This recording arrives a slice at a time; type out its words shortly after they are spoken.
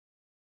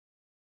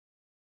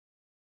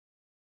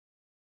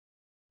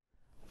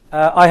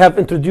I have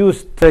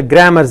introduced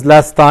grammars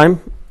last time.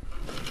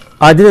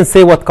 I didn't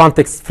say what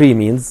context-free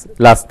means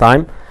last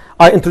time.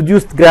 I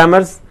introduced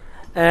grammars,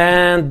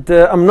 and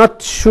I'm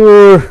not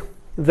sure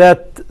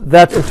that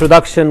that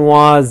introduction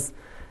was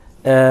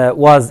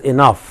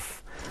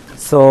enough.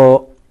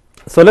 So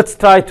let's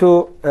try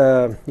to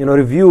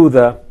review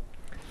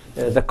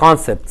the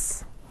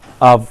concepts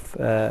of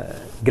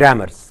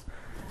grammars.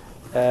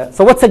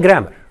 So what's a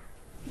grammar?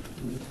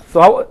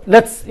 So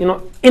let's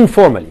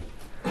informally.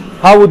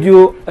 How would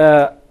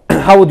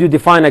you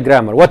define a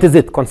grammar? What is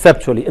it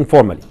conceptually,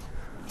 informally?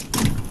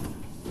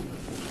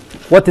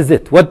 What is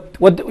it? What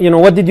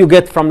did you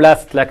get from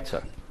last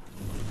lecture?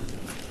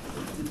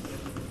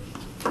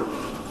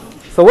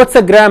 So what's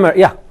a grammar?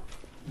 Yeah.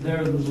 There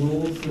are the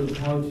rules of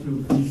how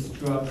to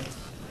construct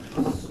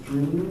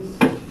strings.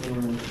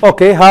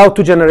 Okay, how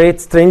to generate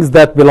strings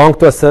that belong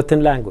to a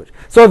certain language.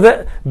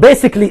 So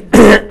basically,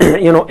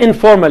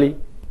 informally,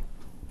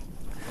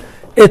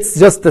 it's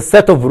just a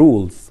set of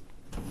rules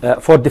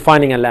for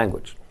defining a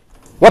language.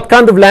 What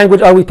kind of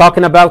language are we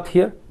talking about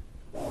here?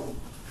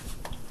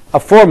 A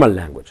formal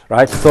language,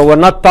 right? So we're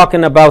not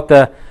talking about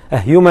a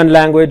human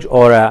language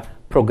or a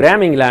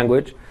programming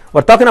language.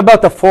 We're talking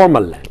about a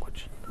formal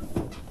language.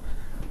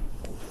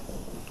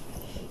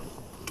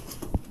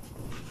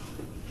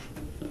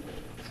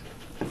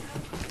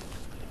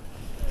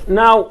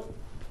 Now,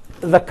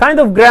 the kind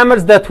of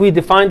grammars that we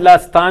defined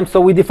last time,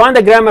 so we defined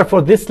a grammar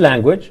for this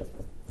language.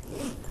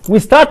 We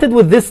started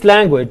with this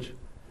language.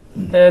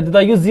 Did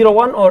I use 0,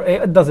 1 or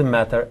A? It doesn't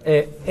matter.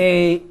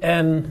 A,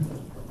 N,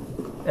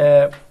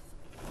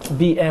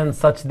 B, N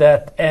such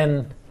that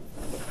N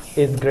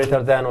is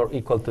greater than or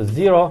equal to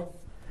 0.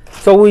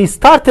 So we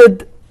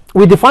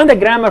defined a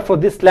grammar for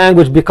this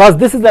language because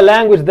this is a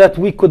language that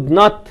we could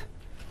not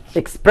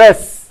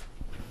express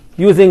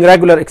using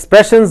regular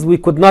expressions. We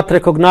could not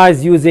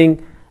recognize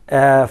using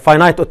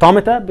finite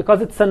automata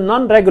because it's a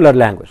non-regular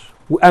language.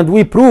 And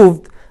we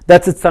proved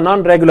that it's a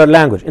non-regular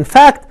language. In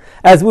fact,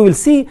 as we will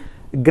see,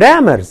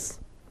 grammars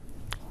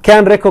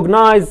can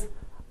recognize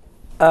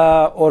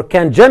or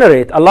can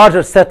generate a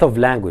larger set of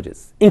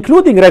languages,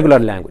 including regular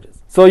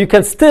languages. So you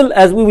can still,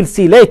 as we will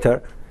see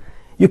later,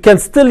 you can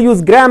still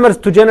use grammars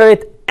to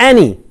generate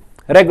any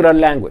regular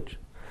language.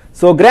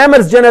 So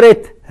grammars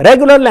generate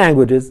regular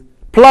languages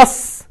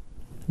plus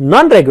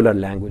non-regular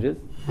languages.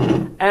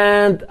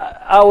 And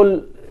I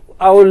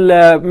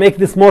will make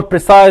this more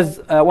precise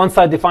once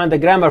I define the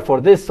grammar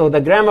for this. So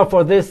the grammar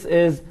for this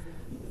is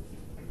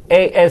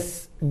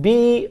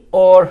ASB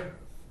or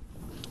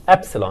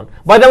epsilon.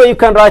 By the way, you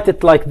can write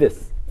it like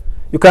this.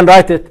 You can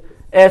write it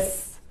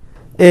S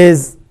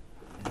is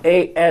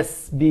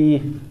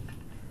ASB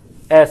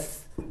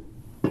S.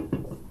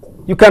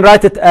 You can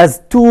write it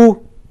as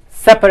two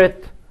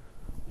separate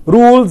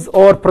rules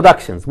or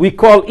productions. We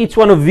call each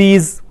one of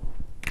these,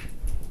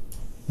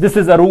 this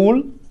is a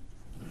rule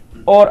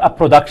or a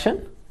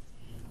production.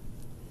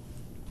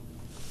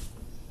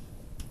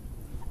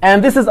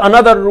 And this is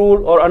another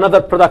rule or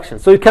another production.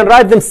 So you can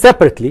write them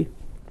separately.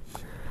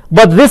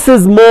 But this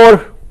is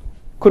more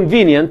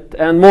convenient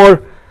and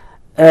more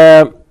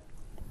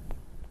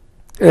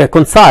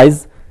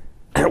concise,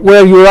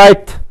 where you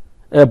write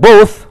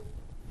both,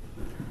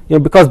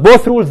 because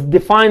both rules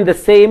define the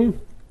same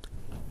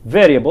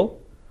variable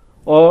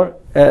or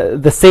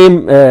the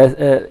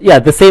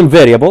same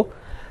variable.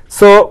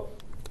 So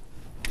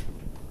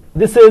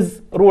this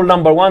is rule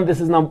number 1.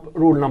 This is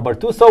rule number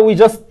 2. So we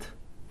just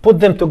put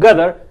them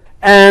together,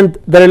 and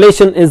the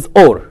relation is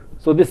OR.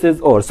 So this is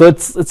OR. So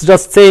it's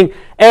just saying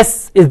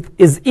S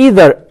is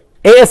either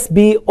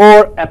ASB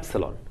or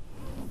epsilon.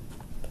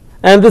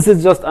 And this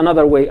is just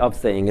another way of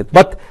saying it.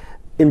 But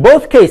in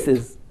both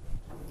cases,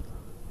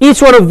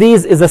 each one of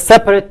these is a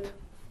separate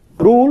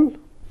rule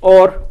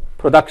or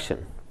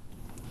production.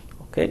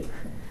 Okay.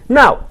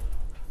 Now,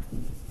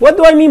 what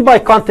do I mean by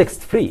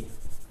context-free?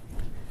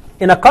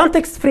 In a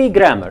context-free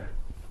grammar,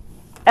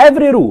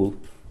 every rule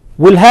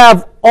will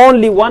have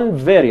only one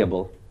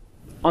variable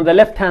on the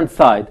left-hand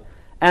side.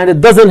 And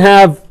it doesn't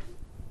have,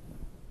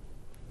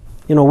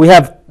 we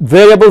have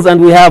variables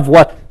and we have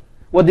what?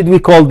 What did we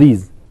call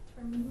these?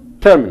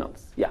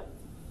 Terminals. Yeah.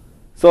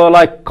 So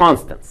like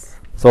constants.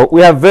 So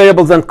we have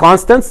variables and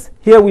constants.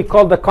 Here we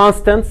call the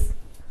constants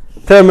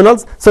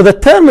terminals. So the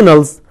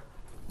terminals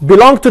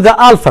belong to the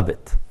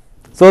alphabet.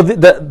 So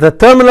the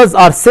terminals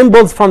are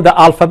symbols from the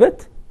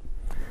alphabet.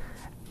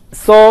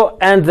 So,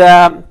 and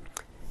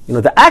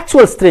the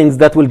actual strings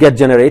that will get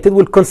generated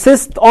will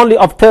consist only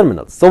of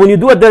terminals. So when you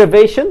do a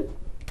derivation,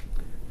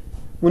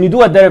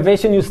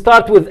 you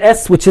start with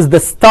S, which is the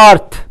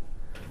start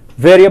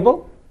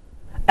variable,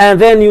 and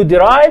then you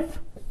derive,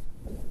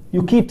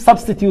 you keep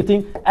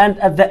substituting, and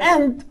at the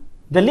end,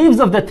 the leaves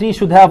of the tree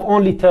should have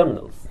only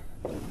terminals.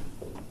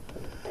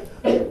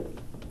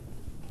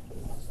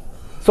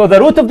 So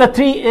the root of the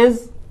tree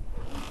is,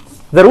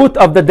 the root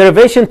of the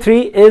derivation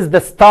tree is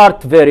the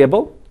start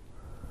variable,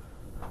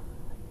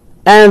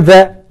 and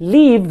the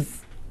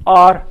leaves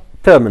are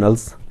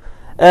terminals.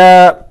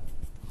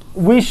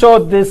 We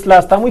showed this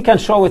last time. We can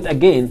show it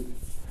again.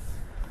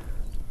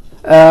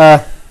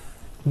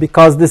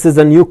 because this is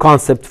a new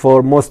concept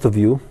for most of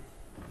you.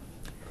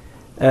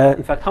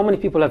 In fact, how many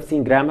people have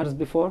seen grammars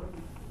before?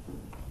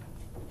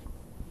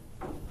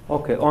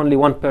 Okay, only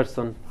one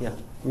person. Yeah,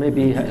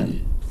 maybe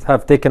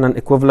have taken an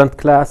equivalent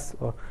class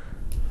or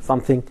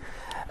something.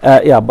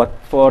 Yeah, but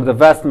for the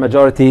vast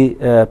majority,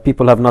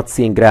 people have not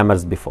seen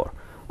grammars before.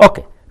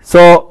 Okay,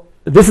 so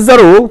this is a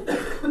rule.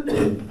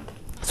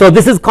 So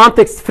this is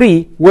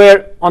context-free,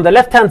 where on the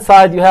left-hand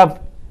side you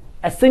have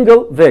a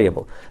single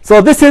variable.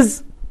 So this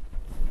is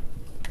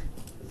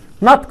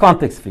not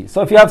context-free.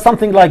 So if you have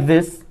something like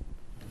this,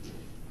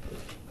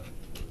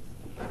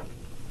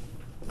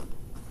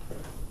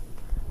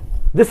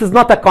 this is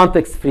not a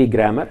context-free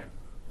grammar.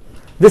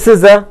 This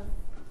is a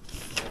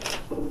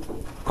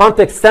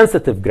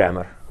context-sensitive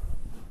grammar.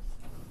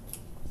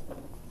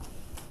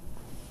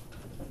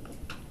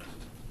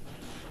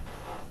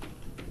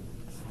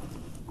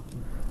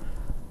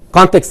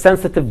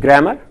 Context-sensitive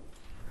grammar.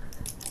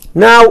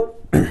 Now,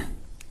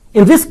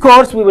 in this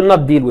course, we will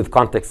not deal with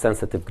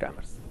context-sensitive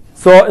grammars.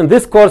 So in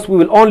this course, we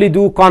will only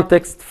do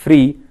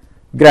context-free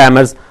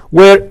grammars,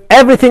 where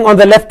everything on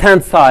the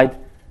left-hand side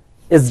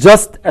is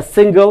just a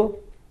single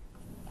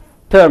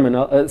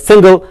terminal,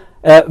 single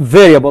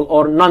variable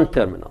or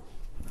non-terminal.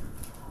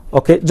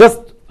 Okay,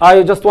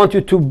 I just want you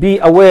to be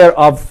aware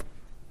of,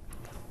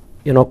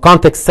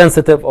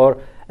 context-sensitive or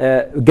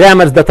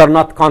grammars that are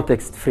not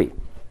context-free.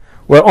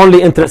 We're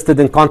only interested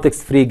in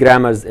context-free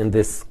grammars in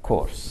this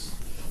course.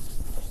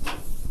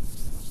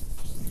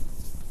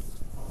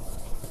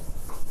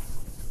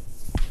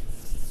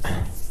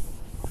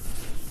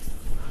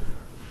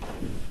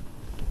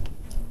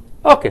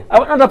 Okay,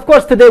 and of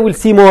course today we'll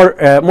see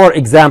more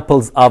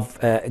examples of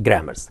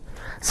grammars.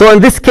 So in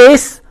this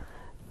case,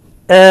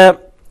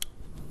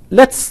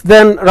 let's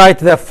then write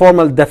the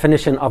formal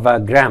definition of a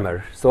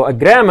grammar. So a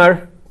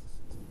grammar,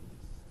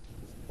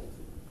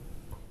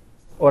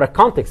 or a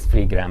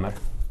context-free grammar,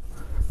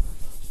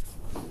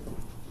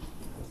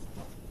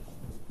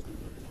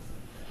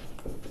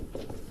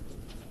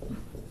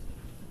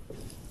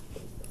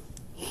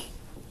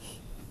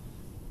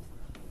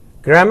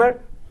 grammar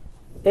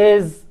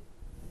is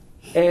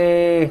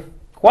a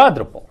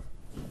quadruple.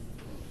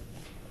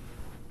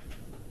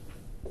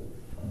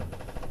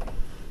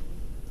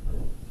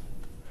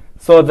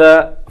 So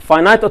the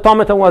finite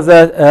automata was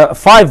a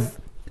 5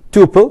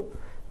 tuple.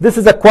 This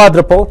is a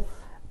quadruple.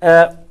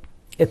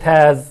 It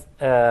has,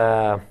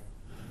 now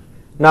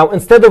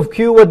instead of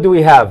Q, what do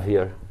we have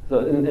here? So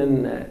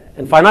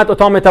in finite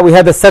automata, we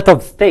had a set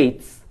of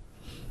states.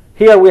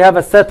 Here we have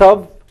a set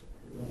of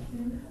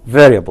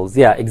variables.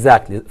 Yeah,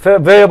 exactly.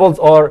 Variables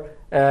or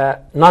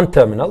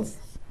non-terminals.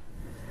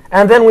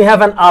 And then we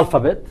have an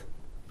alphabet.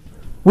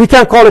 We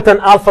can call it an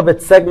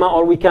alphabet sigma,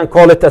 or we can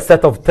call it a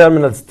set of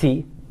terminals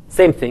T.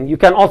 Same thing. You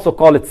can also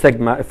call it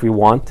sigma if you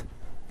want.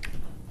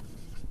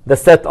 The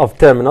set of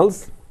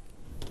terminals.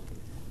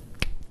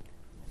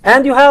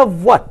 And you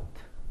have what?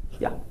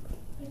 Yeah.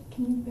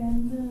 Can you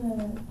bend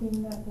the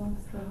thing that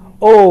blocks the...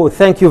 Oh,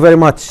 thank you very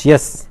much.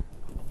 Yes.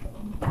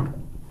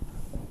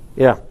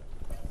 Yeah.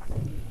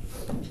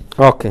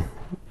 Okay.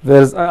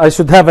 I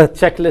should have a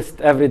checklist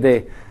every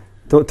day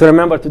to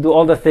remember to do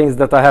all the things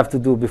that I have to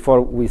do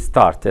before we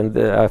start. And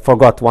I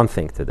forgot one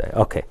thing today.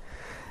 Okay.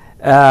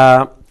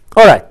 All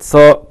right.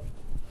 So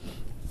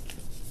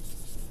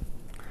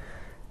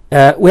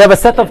we have a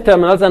set of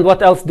terminals. And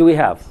what else do we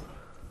have?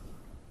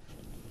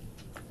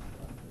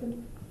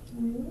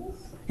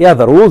 Yeah,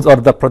 the rules or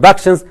the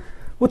productions,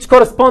 which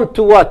correspond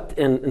to what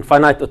in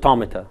finite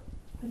automata?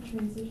 A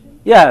transition?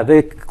 Yeah,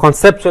 they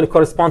conceptually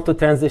correspond to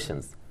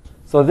transitions.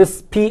 So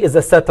this P is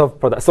a set of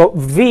products. So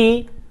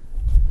V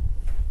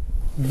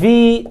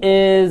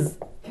is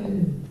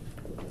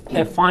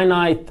a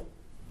finite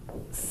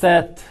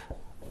set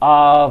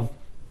of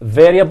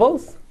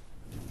variables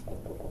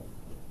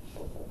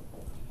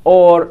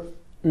or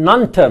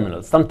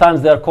non-terminals.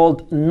 Sometimes they are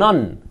called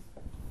non-terminals.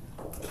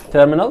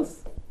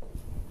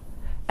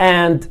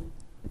 And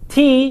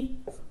T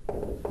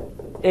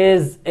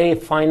is a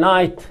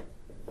finite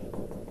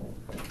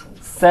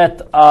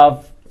set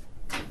of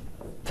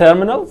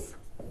terminals.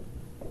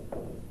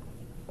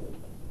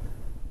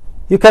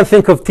 You can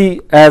think of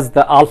T as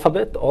the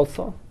alphabet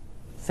also.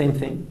 Same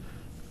thing.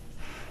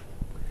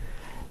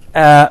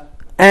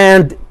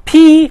 And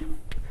P,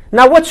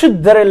 now what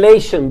should the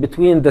relation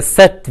between the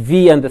set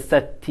V and the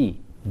set T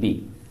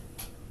be?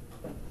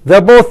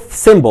 They're both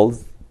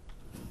symbols,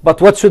 but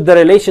what should the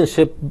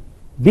relationship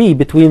be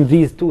between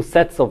these two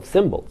sets of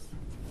symbols?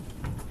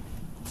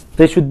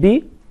 They should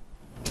be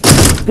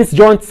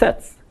disjoint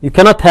sets. You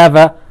cannot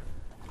have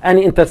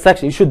any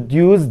intersection. You should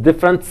use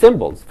different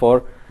symbols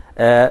for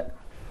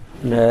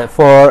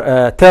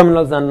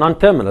terminals and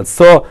non-terminals.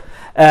 So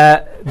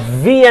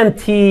V and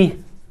T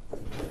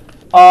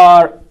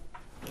are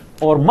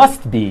or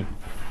must be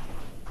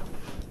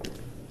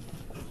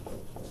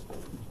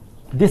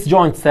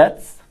disjoint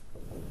sets.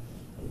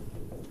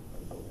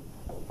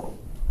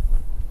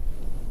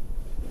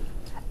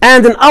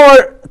 And in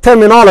our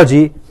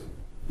terminology,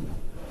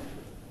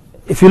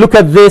 if you look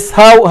at this,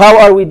 how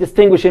are we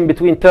distinguishing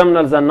between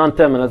terminals and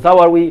non-terminals? How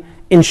are we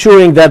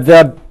ensuring that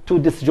there are two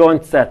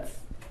disjoint sets?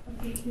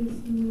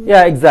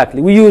 Yeah,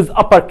 exactly. We use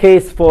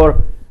uppercase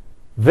for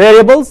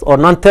variables or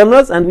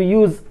non-terminals, and we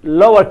use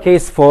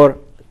lowercase for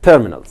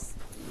terminals.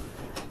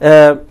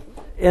 There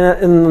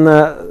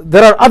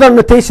are other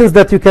notations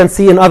that you can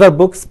see in other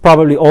books,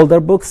 probably older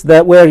books,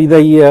 that where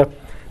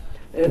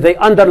they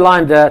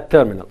underline the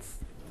terminals.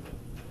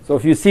 So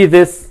if you see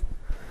this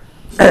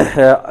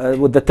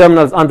with the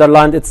terminals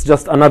underlined, it's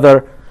just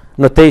another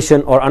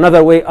notation or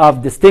another way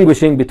of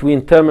distinguishing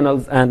between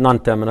terminals and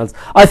non-terminals.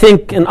 I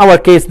think in our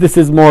case this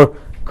is more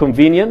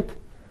convenient.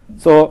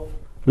 So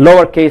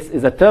lowercase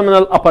is a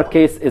terminal,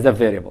 uppercase is a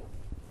variable.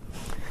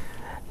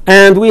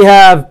 And we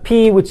have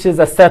P, which is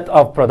a set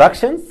of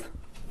productions.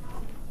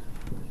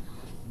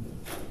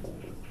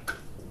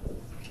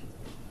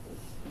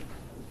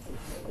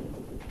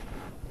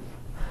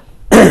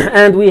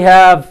 And we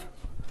have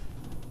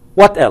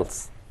what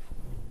else?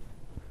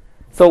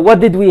 So what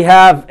did we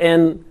have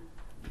in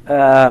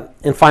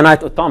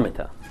finite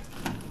automata?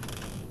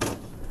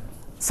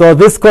 So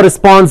this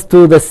corresponds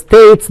to the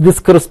states, this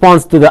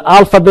corresponds to the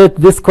alphabet,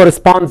 this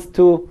corresponds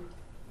to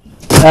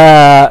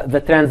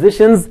the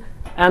transitions.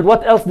 And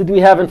what else did we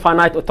have in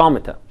finite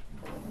automata?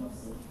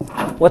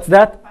 What's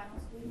that?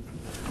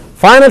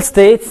 Final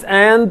states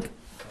and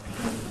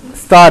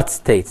start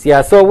states.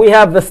 Yeah, so we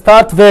have the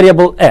start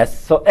variable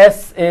s. So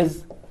s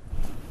is,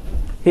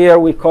 here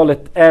we call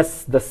it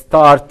s, the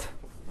start.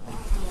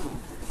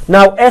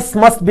 Now s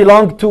must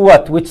belong to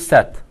what? Which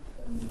set?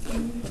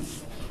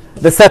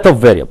 The set of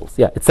variables.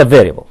 Yeah, it's a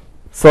variable.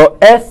 So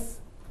s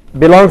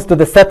belongs to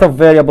the set of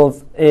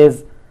variables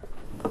is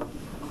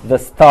the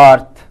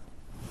start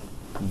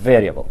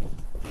variable.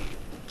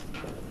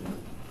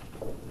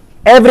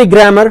 Every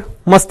grammar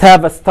must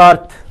have a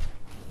start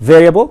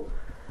variable,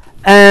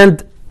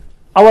 and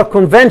our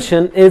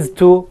convention is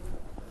to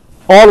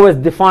always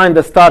define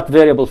the start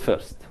variable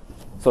first.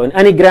 So in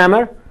any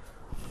grammar,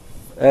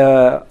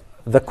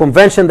 the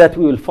convention that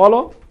we will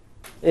follow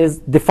is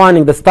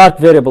defining the start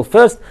variable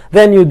first,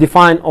 then you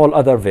define all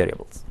other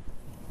variables.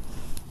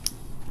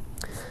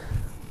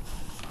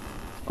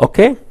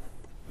 Okay.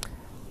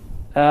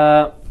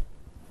 Now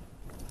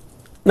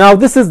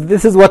this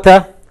is what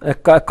a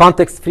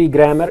context-free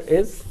grammar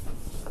is.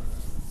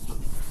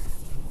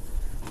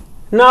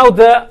 Now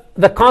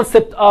the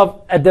concept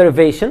of a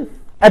derivation.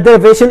 A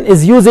derivation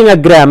is using a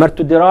grammar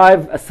to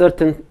derive a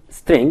certain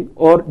string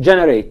or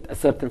generate a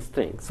certain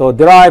string. So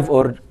derive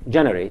or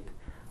generate.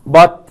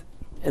 But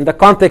in the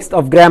context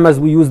of grammars,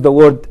 we use the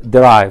word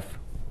derive.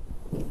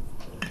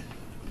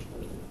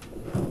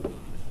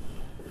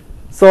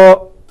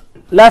 So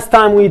last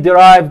time we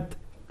derived,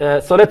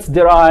 so let's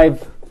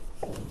derive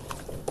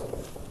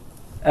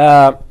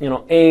A,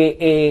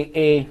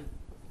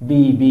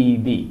 B, B,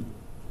 B.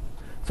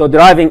 So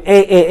deriving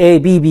A,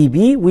 B, B,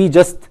 B, we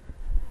just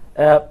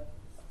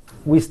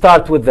we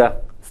start with the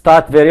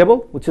start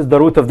variable, which is the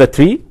root of the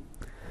tree.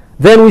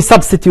 Then we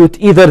substitute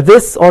either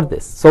this or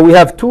this. So we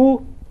have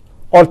two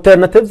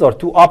alternatives or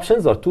two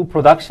options or two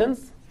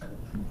productions,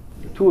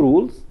 two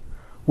rules.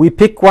 We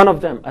pick one of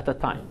them at a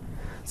time.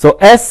 So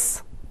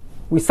S,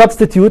 we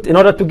substitute. In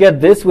order to get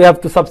this, we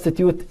have to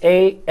substitute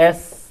A,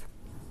 S,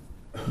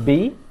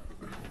 B.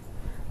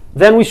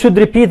 Then we should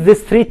repeat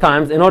this 3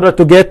 times in order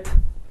to get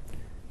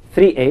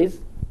 3 A's.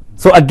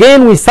 So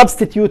again, we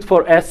substitute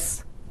for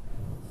S,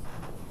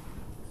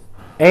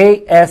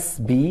 A, S,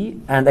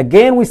 B. And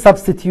again, we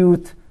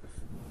substitute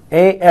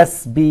A,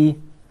 S, B.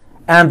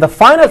 And the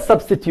final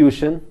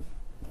substitution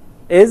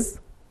is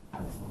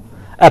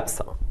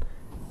epsilon.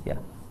 Yeah.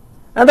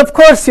 And of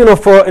course, in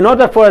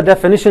order for a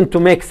definition to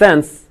make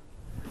sense,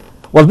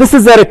 well, this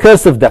is a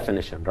recursive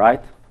definition,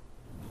 right?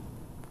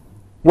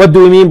 What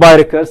do we mean by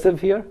recursive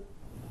here?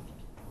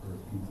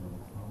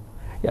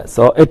 Yeah,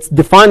 so it's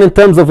defined in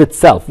terms of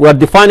itself. We are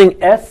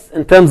defining S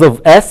in terms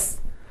of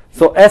S.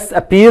 So S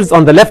appears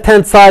on the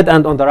left-hand side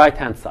and on the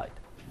right-hand side.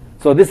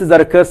 So this is a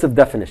recursive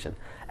definition.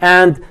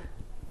 And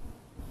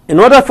in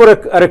order for a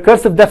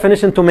recursive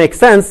definition to make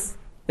sense,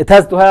 it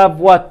has to have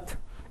what?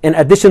 In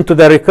addition to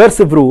the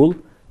recursive rule,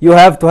 you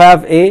have to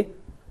have a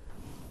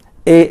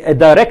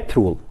direct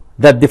rule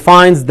that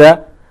defines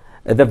the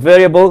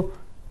variable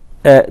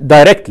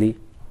directly,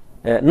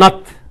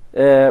 not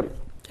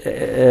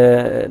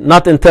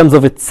in terms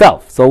of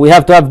itself. So we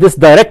have to have this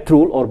direct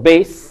rule or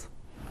base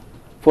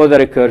for the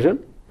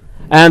recursion.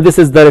 And this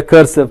is the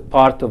recursive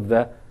part of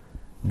the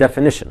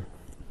definition.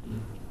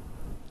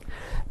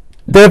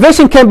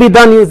 Derivation can be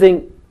done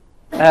using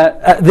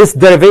this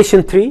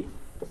derivation tree.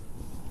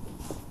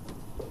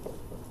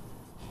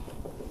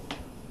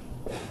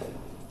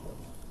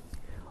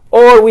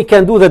 Or we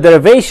can do the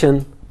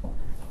derivation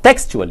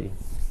textually.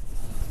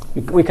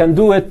 We can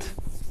do it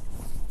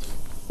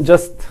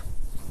just,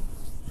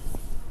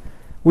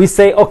 we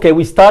say, okay,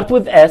 we start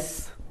with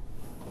S.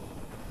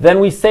 Then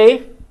we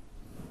say,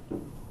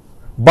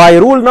 by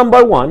rule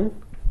number 1,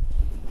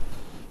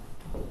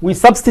 we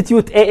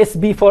substitute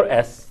ASB for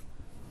S.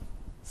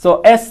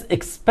 So S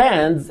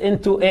expands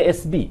into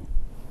ASB.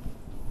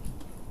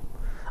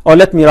 Or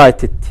let me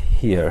write it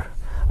here.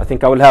 I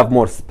think I will have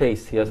more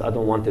space here. So I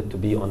don't want it to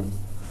be on.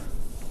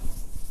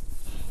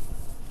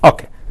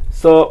 Okay.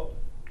 So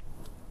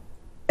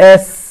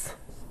S,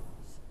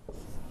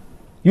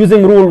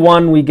 using rule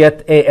 1, we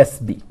get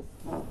ASB.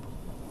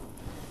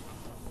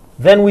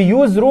 Then we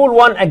use rule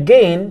 1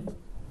 again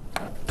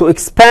to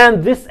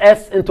expand this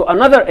S into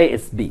another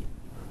ASB.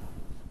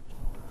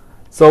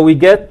 So we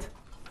get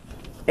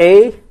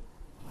A,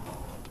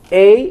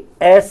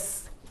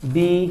 S,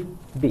 B,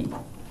 B.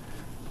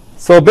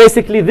 So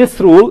basically this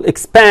rule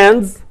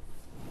expands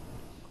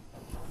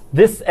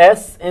this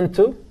S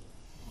into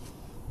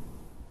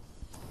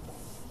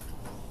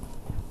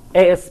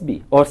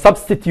ASB, or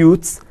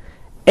substitutes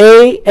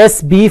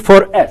ASB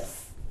for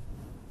S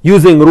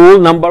using rule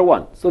number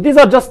 1. So these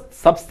are just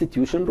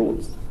substitution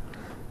rules.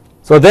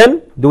 So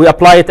then, do we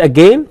apply it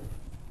again?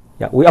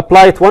 Yeah, we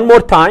apply it one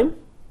more time.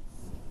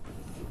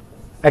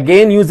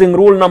 Again, using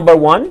rule number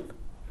 1.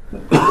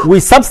 We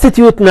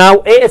substitute now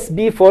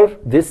ASB for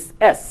this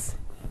S.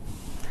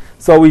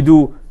 So we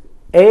do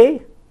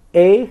A,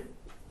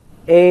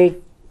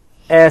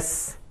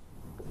 S,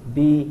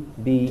 B,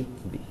 B,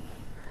 B.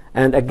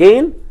 And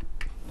again,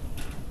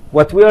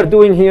 what we are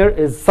doing here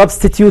is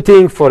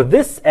substituting for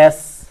this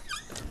S,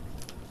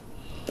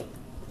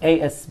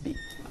 ASB.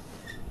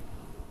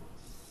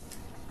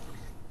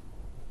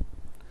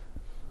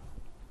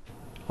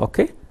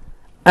 Okay?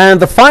 And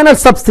the final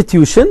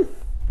substitution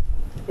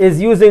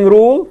is using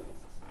rule.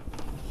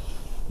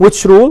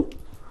 Which rule?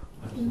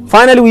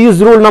 Finally, we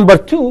use rule number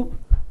 2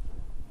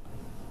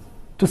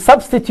 to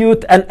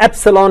substitute an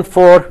epsilon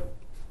for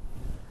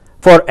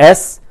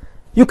S.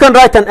 You can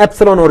write an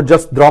epsilon or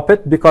just drop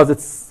it because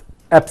it's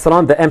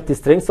epsilon, the empty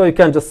string. So you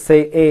can just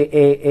say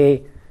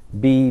A,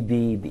 B,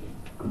 B, B.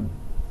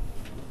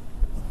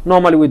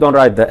 Normally, we don't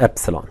write the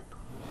epsilon.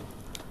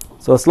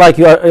 So it's like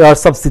you are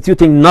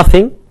substituting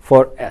nothing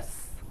for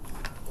S.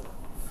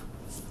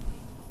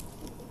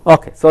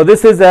 Okay, so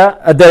this is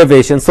a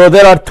derivation. So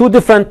there are two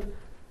different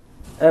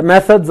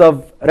methods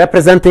of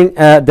representing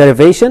a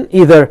derivation,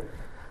 either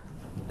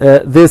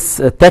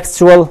this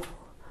textual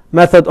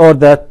method or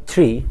the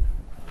tree.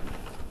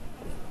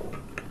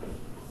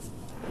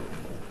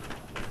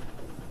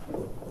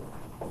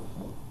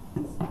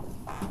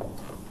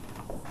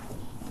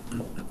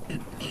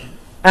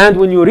 And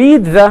when you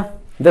read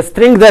the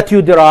string that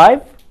you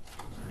derive,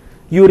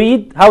 you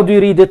read, how do you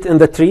read it in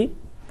the tree?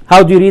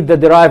 How do you read the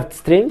derived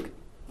string?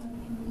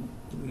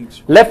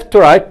 Left to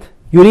right.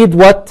 You read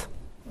what?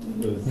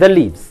 The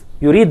leaves.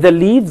 You read the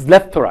leaves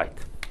left to right.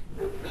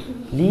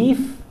 Leaf,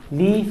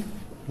 leaf,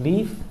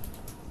 leaf.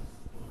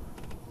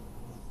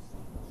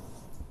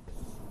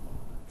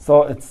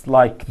 So it's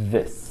like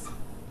this.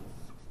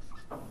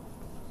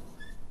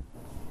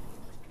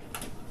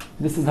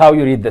 This is how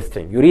you read the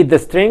string. You read the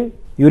string,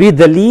 you read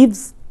the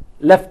leaves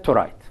left to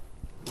right.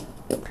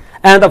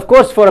 And of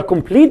course, for a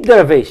complete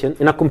derivation,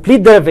 in a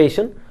complete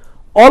derivation,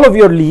 all of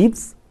your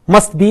leaves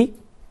must be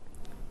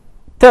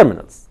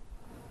terminals.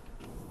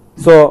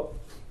 So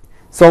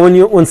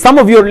when some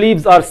of your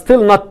leaves are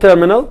still not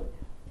terminal,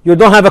 you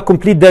don't have a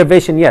complete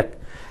derivation yet.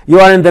 You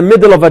are in the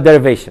middle of a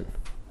derivation.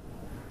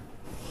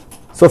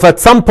 So if at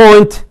some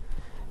point,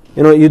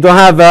 you don't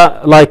have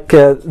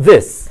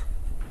this.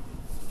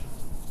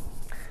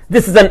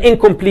 This is an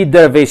incomplete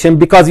derivation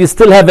because you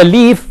still have a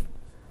leaf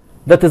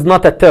that is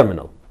not a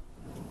terminal.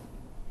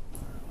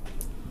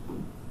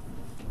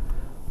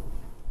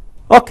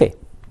 Okay.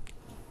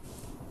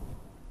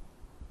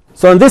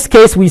 So in this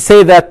case, we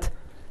say that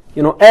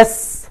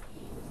S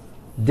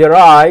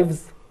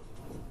derives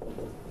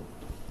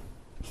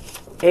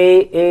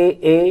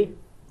A,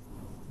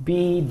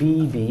 B,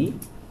 B, B.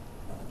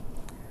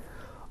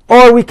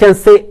 Or we can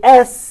say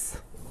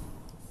S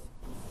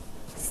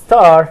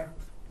star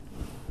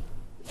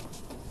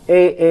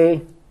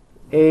A,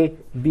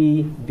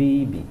 B,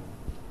 B, B.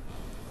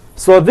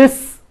 So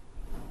this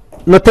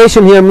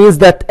notation here means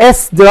that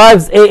S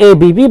derives A,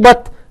 B, B,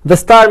 but the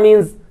star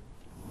means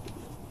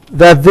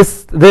that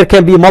there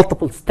can be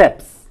multiple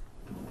steps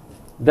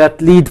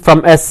that lead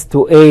from S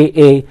to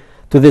A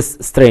to this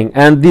string,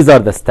 and these are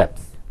the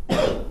steps.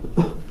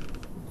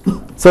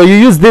 So you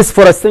use this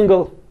for a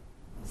single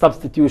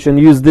substitution.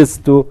 Use this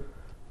to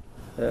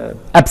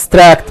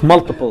abstract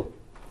multiple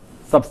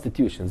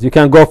substitutions. You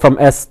can go from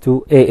S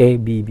to A,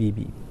 B, B,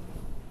 B.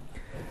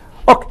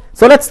 Okay,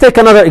 so let's take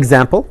another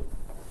example.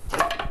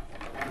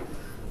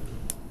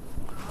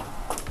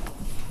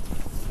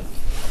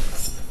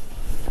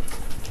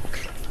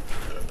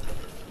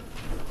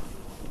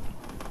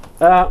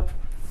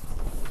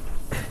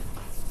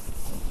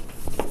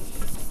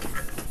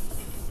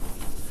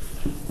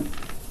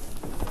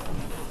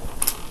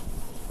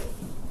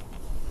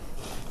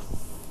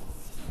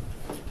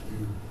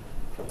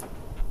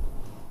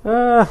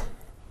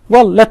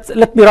 Well,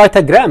 let me write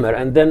a grammar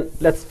and then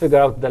let's figure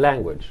out the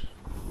language.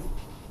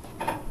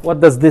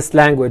 What does this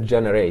language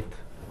generate?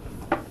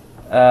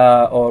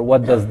 Or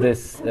what does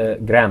this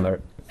grammar?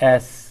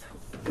 S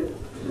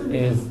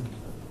is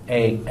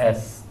A,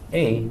 S,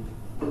 A,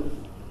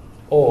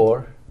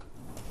 or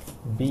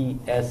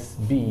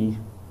BSB,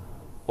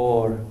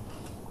 or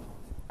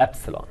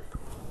epsilon.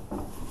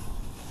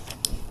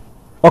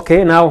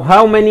 Okay, now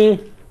how many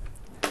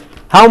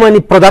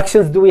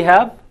productions do we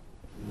have?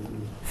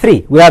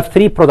 3. We have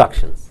 3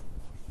 productions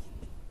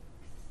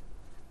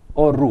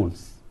or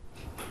rules.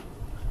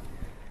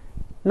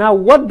 Now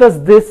what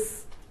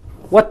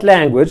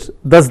language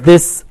does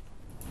this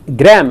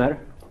grammar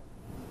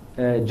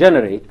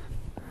generate?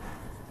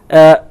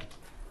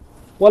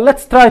 Well,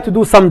 let's try to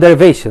do some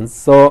derivations.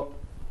 So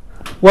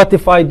what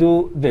if I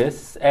do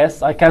this?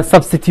 I can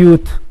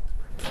substitute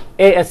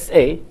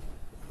ASA.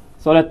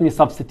 So let me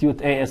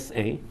substitute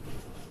ASA.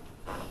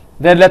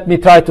 Then let me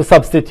try to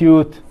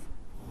substitute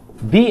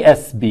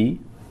BSB.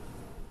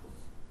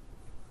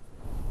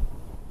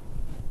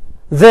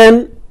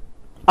 Then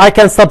I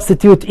can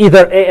substitute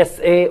either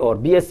ASA or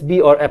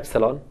BSB or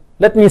epsilon.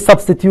 Let me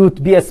substitute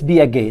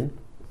BSB again.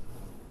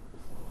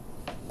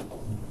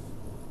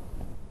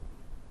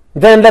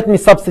 Then let me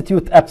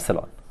substitute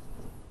epsilon.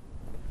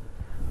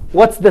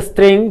 What's the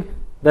string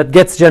that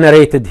gets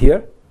generated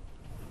here?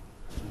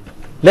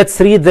 Let's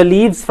read the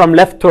leaves from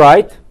left to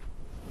right.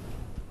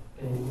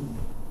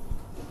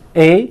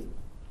 A,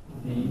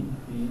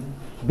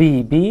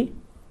 B, B,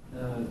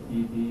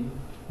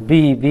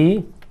 B,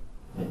 B,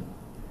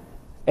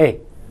 A.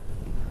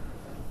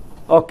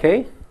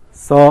 Okay,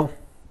 so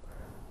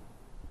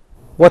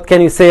what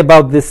can you say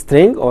about this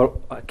string, or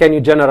can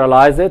you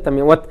generalize it? I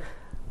mean,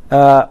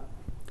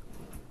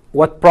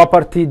 what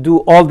property do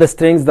all the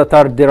strings that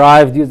are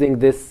derived using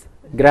this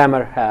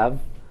grammar have?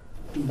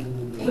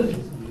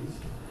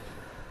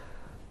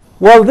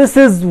 Well, this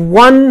is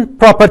one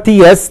property,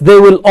 yes. They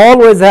will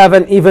always have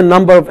an even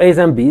number of A's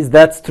and B's.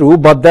 That's true,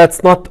 but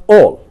that's not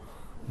all.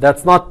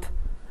 That's not,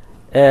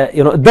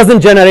 it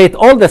doesn't generate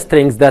all the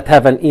strings that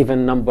have an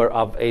even number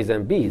of A's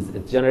and B's.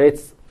 It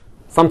generates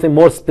something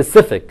more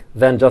specific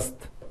than just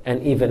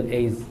an even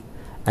A's,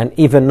 an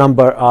even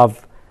number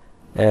of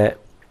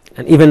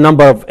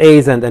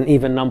A's and an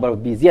even number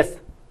of B's. Yes?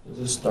 Does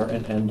it start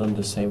and end on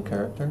the same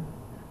character?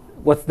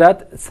 What's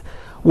that?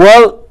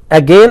 Well,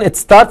 again, it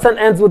starts and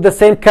ends with the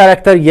same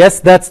character. Yes,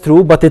 that's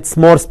true, but it's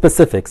more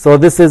specific. So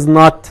this is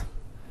not,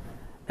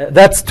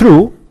 that's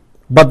true,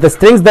 but the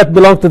strings that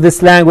belong to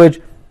this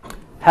language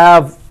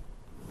have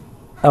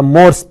a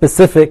more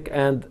specific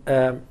and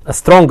a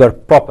stronger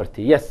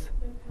property. Yes?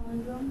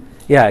 Palindrome?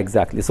 Yeah,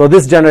 exactly. So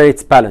this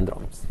generates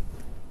palindromes.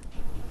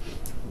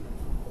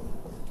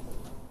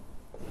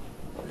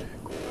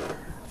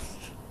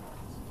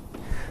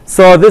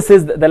 So this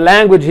is the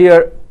language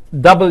here.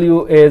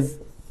 W is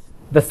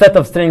the set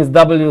of strings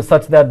W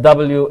such that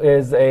W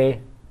is a,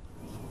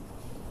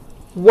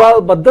 well,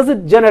 but does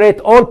it generate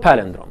all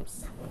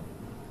palindromes?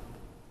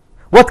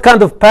 What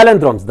kind of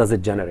palindromes does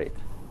it generate?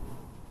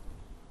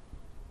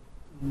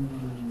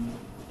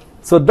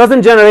 So it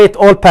doesn't generate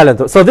all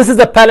palindromes. So this is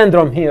a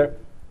palindrome here.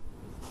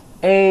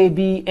 A,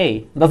 B,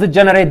 A. Does it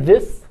generate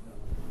this?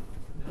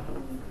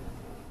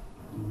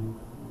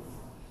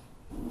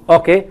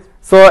 Okay.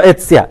 So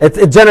it's, yeah,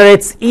 it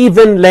generates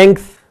even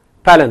length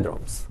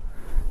palindromes.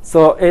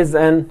 So is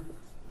an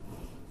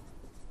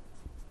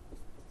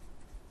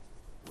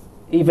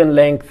even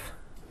length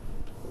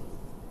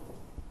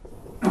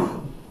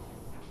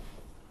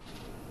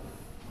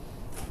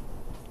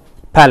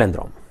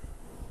palindrome.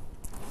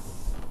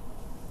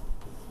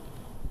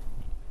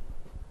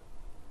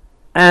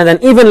 And an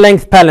even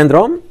length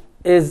palindrome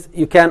is,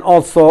 you can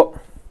also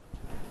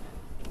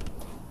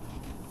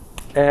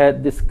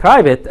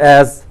describe it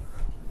as,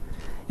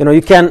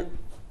 you can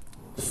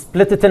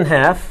split it in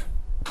half.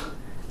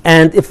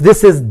 And if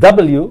this is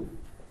W,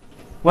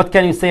 what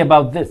can you say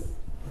about this?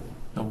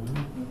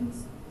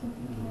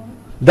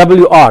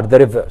 WR, the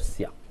reverse,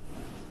 yeah.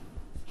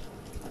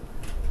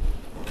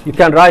 You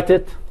can write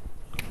it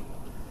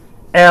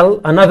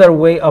L. Another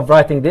way of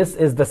writing this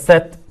is the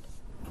set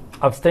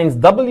of strings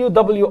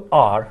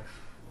WWR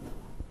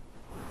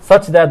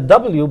such that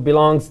W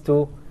belongs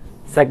to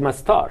sigma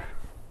star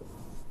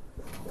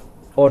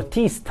or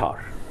T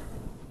star.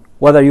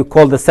 Whether you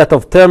call the set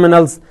of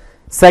terminals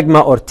sigma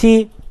or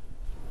T,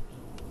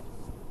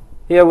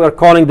 here we're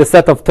calling the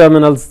set of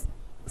terminals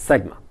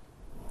sigma.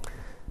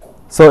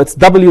 So it's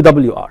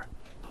WWR.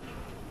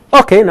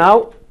 Okay,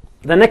 now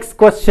the next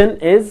question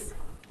is,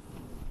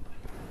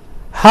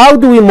 how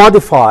do we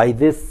modify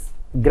this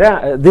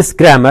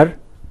grammar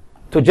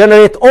to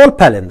generate all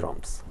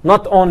palindromes,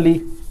 not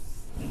only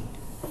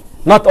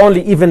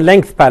even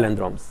length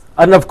palindromes?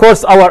 And of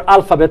course, our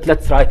alphabet,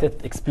 let's write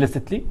it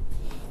explicitly.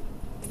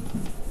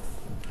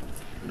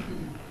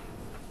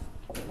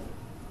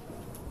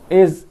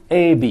 Is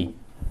AB.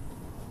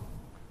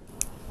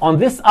 On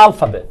this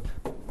alphabet,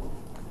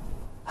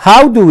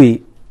 how do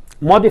we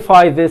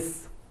modify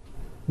this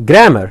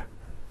grammar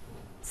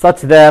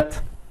such that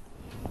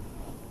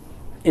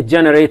it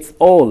generates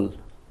all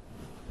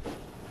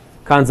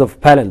kinds of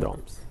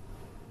palindromes?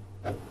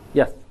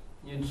 Yes?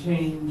 You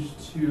change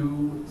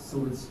to,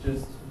 so it's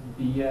just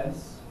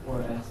BS or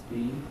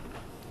SB?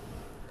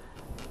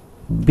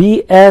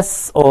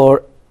 BS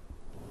or,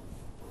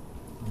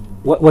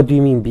 what do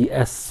you mean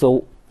BS?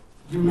 So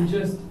you would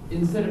just,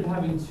 instead of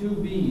having two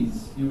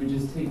B's, you would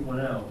just take one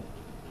out.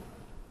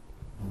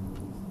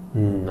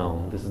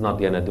 No, this is not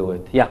going to do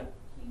it. Yeah. Can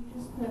you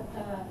just put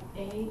A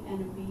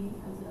and a B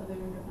as the other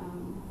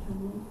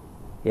terminals?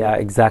 Yeah,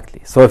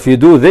 exactly. So if you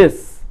do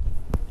this,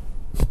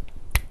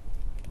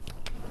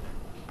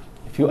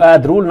 if you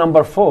add rule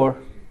number 4,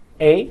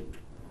 A,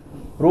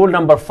 rule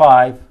number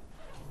 5,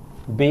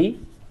 B,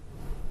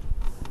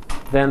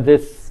 then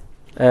this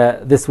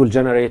will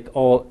generate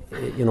all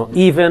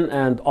even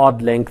and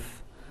odd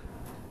length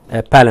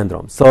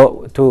palindromes.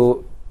 So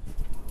to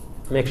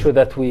make sure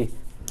that we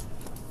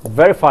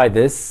verify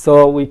this,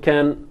 so we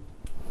can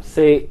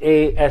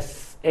say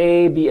ASA,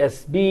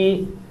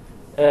 BSB,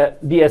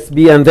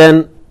 BSB, and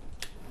then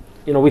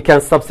we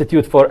can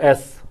substitute for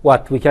S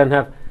what we can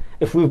have.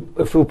 If we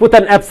put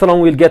an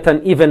epsilon, we'll get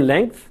an even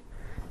length.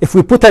 If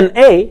we put an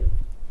A,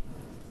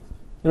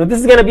 this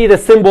is going to be the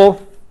symbol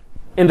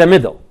in the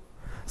middle.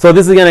 So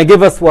this is going to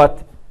give us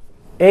what?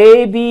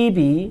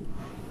 ABB,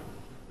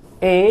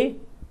 A.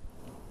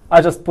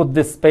 I just put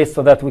this space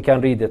so that we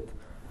can read it.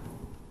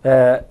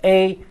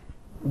 A,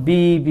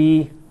 B,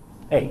 B,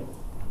 A.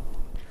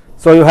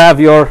 So you have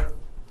your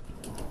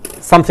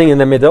something in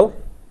the middle.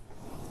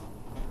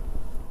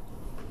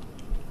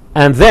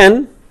 And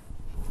then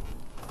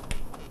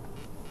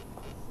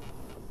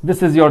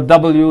this is your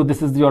W,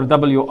 this is your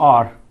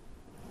WR.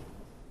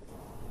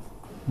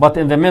 But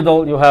in the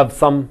middle, you have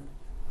some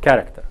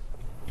character.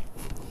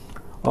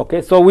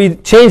 Okay, so we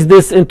changed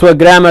this into a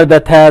grammar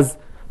that has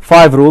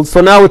 5 rules.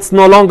 So now it's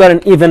no longer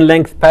an even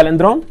length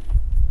palindrome.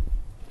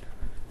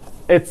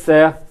 It's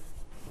a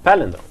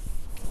palindrome.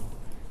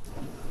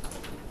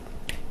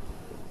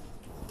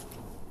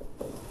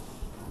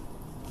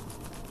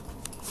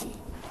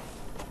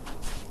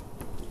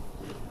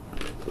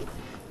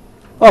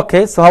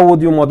 Okay, so how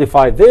would you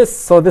modify this?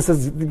 So this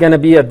is going to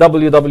be a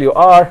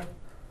WWR.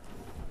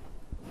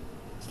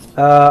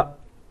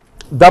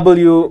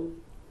 W,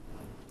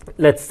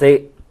 let's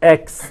say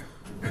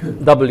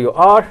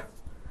XWR,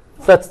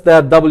 such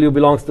that W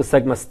belongs to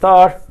sigma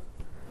star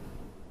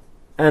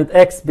and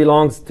X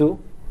belongs to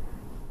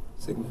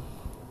sigma.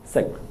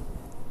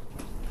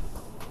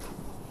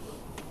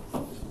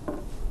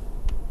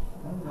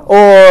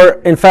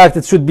 Or, in fact,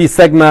 it should be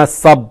sigma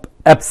sub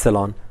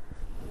epsilon,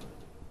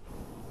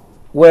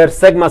 where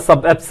sigma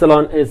sub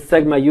epsilon is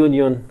sigma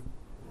union.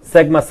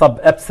 Sigma sub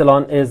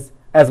epsilon is,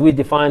 as we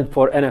defined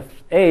for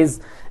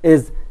NFAs,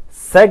 is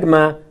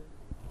sigma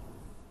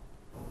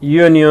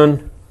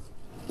union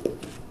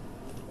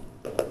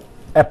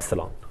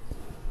epsilon.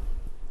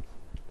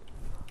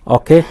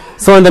 Okay,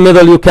 so in the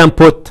middle you can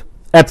put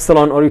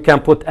epsilon, or you can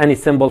put any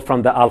symbol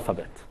from the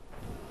alphabet.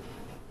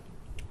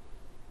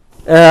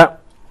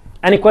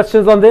 Any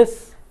questions on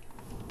this?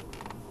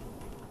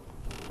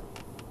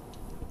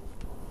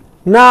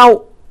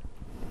 Now,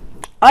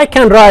 I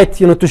can write,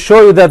 to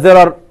show you that there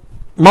are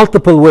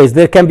multiple ways.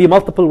 There can be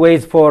multiple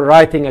ways for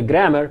writing a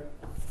grammar.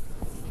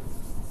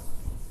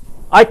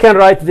 I can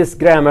write this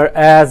grammar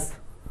as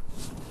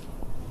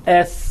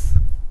S,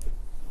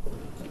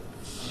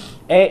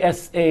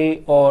 ASA,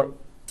 or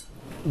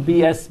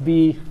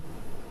BSB,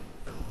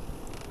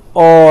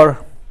 or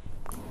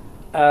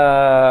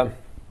M,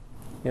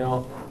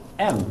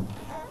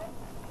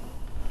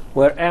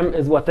 where M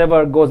is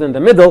whatever goes in the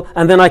middle,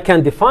 and then I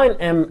can define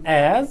M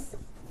as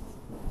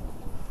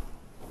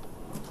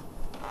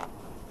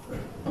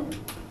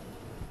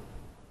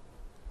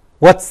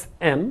what's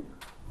M?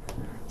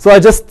 So I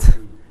just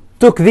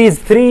took these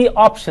 3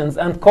 options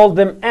and called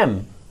them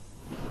M.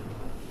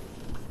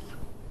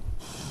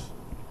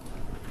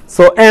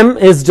 So M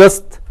is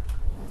just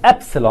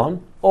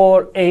epsilon,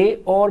 or A,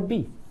 or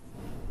B.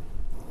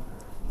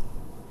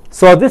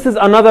 So this is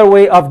another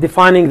way of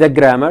defining the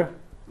grammar.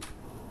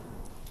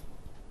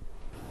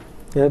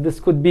 This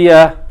could be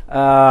a,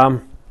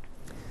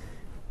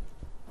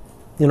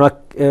 in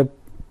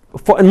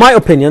my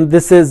opinion,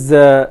 this is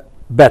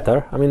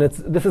better. I mean,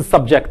 this is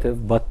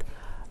subjective, but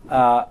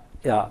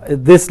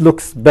this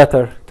looks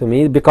better to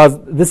me because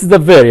this is a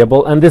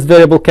variable, and this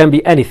variable can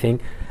be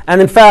anything.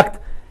 And in fact,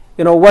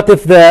 what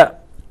if the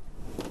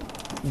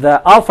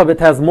alphabet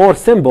has more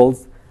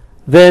symbols?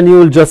 Then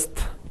you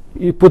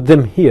put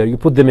them here, you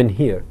put them in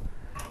here,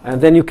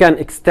 and then you can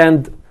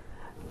extend.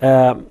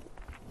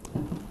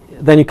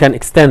 Then you can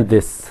extend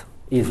this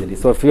easily.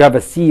 So if you have a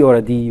C or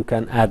a D, you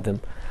can add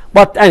them.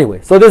 But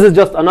anyway, so this is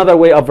just another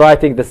way of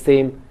writing the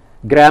same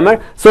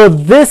grammar. So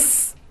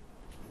this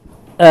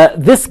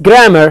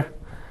grammar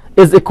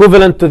is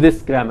equivalent to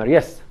this grammar.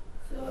 Yes?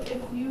 So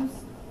if you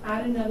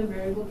add another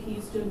variable, can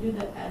you still do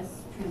the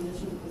S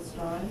transition to the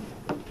star?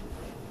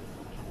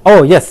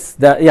 Oh, yes.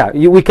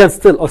 We can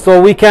still. So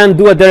we can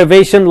do a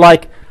derivation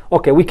like,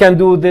 okay, we can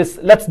do this.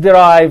 Let's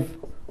derive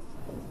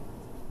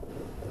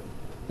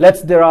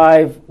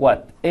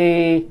what?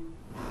 A,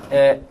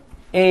 B,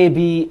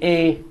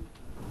 A,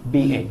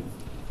 B, A.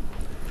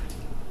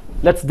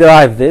 Let's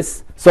derive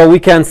this. So we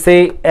can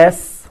say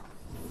S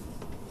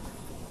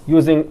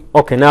using,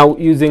 okay, now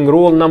using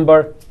rule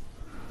number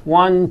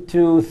 1,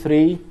 2,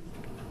 3.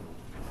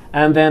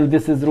 And then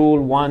this is rule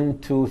 1,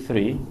 2,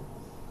 3.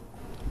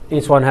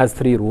 Each one has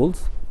 3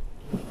 rules.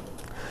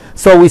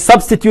 So we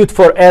substitute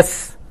for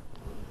S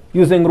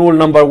using rule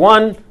number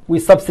 1. We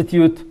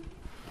substitute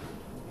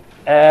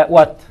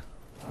what?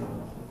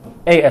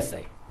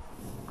 ASA.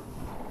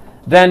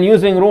 Then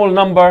using rule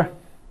number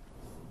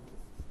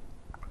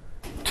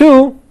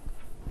 2,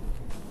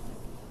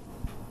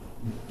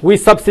 we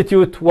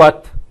substitute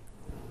what?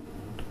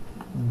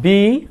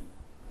 B,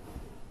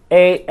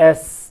 A,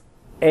 S,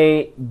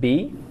 A,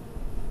 B.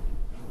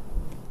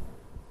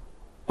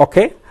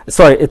 Okay?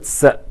 Sorry,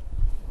 it's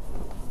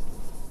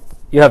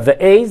you have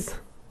the A's,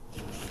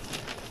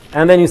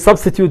 and then you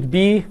substitute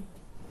B,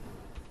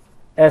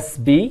 S,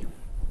 B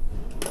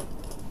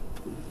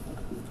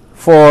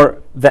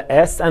for the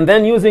S, and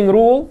then using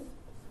rule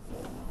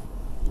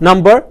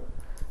number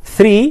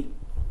 3,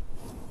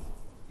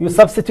 you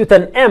substitute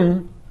an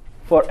M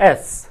for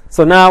S.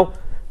 So now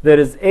there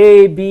is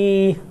A,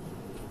 B,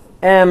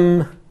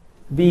 M,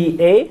 B,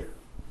 A.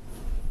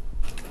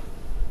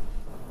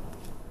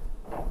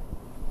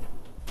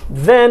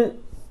 Then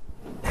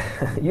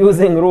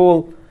using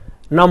rule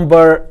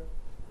number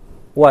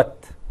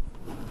what?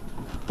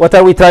 What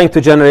are we trying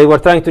to generate? We're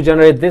trying to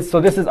generate this. So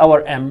this is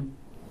our M.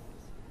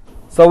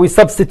 So we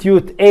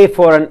substitute A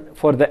for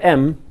the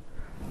M.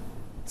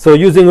 So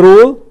using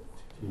rule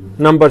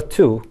number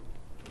 2,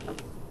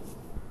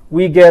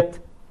 we get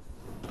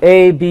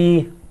A,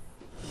 B,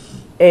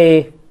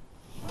 A,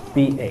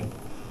 B, A.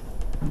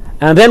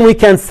 And then we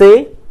can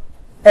say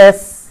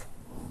S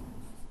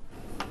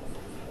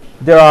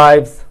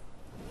derives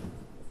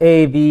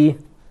A, B,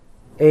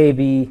 A,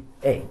 B,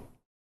 A.